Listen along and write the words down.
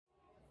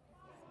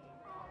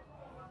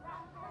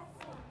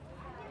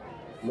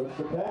Looks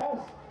to pass,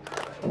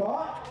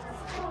 caught,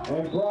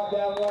 and brought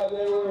down right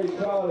there where he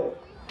caught it.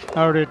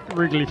 Out at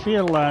Wrigley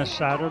Field last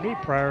Saturday,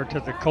 prior to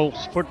the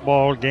Colts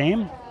football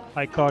game,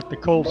 I caught the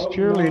Colts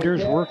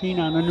cheerleaders working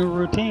on a new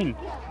routine.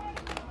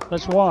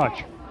 Let's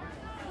watch.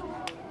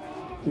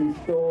 Two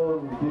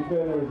Storm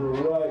defenders were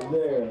right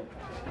there.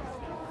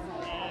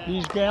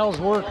 These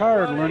gals work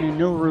hard learning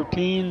new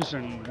routines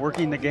and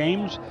working the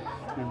games,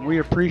 and we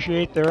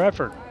appreciate their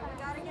effort.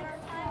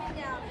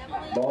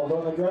 Ball's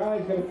on the ground.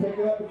 He's going to pick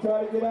it up and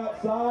try to get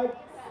outside.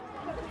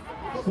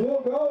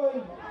 Still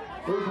going.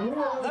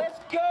 Let's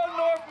go,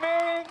 North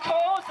Marion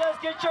Colts. Let's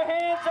get your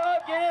hands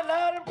up. Get it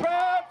loud and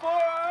proud for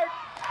our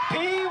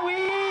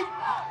Pee-wee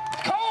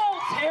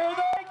Colts. Here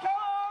they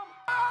come.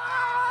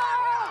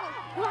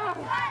 All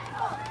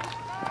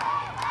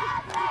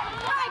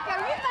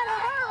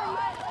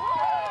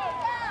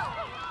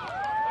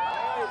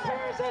right,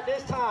 parents, at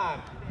this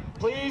time,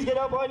 please get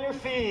up on your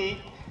feet,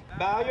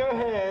 bow your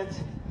heads,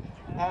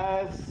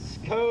 as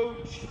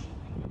Coach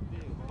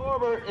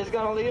Norbert is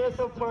going to lead us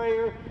a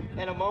prayer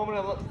in a moment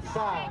of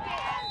silence.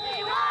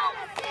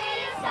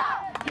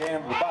 Gain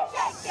of about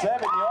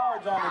 7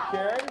 yards on the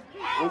carry.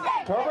 With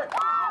Norbert.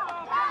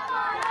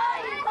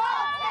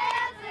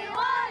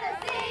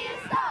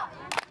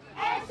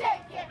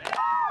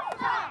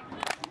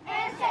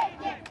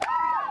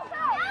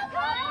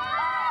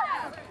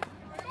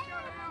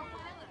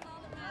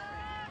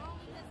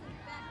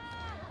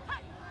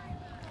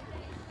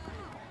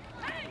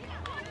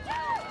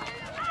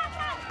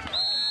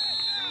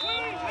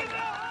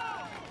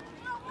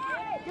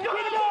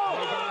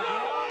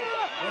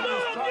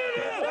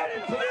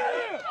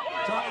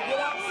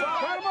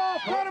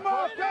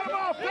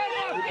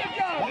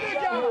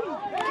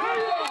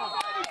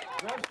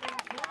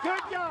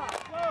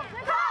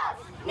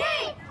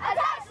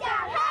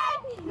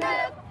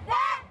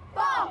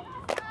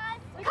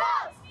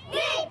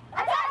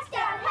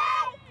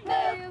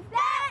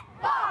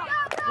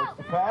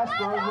 Pass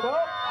throws it up,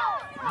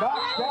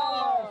 knocked down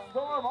by a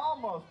Storm,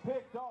 almost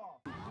picked off.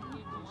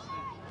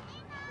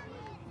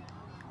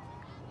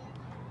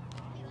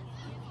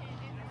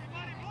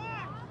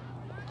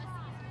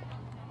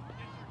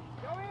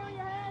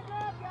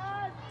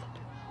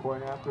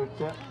 Point after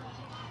attempt.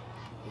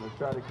 Gonna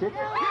try to kick it.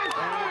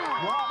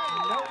 And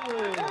blocked, no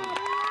way.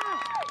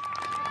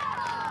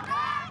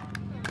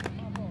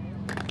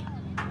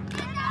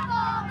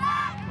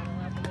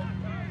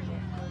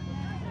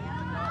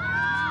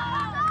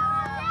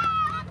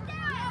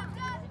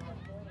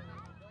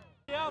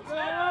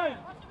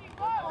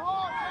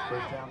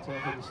 First down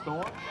 10 for the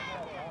Storm.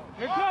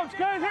 Here comes,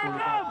 guys, here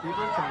comes!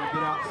 Trying to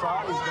get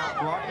outside, he's not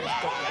blocking.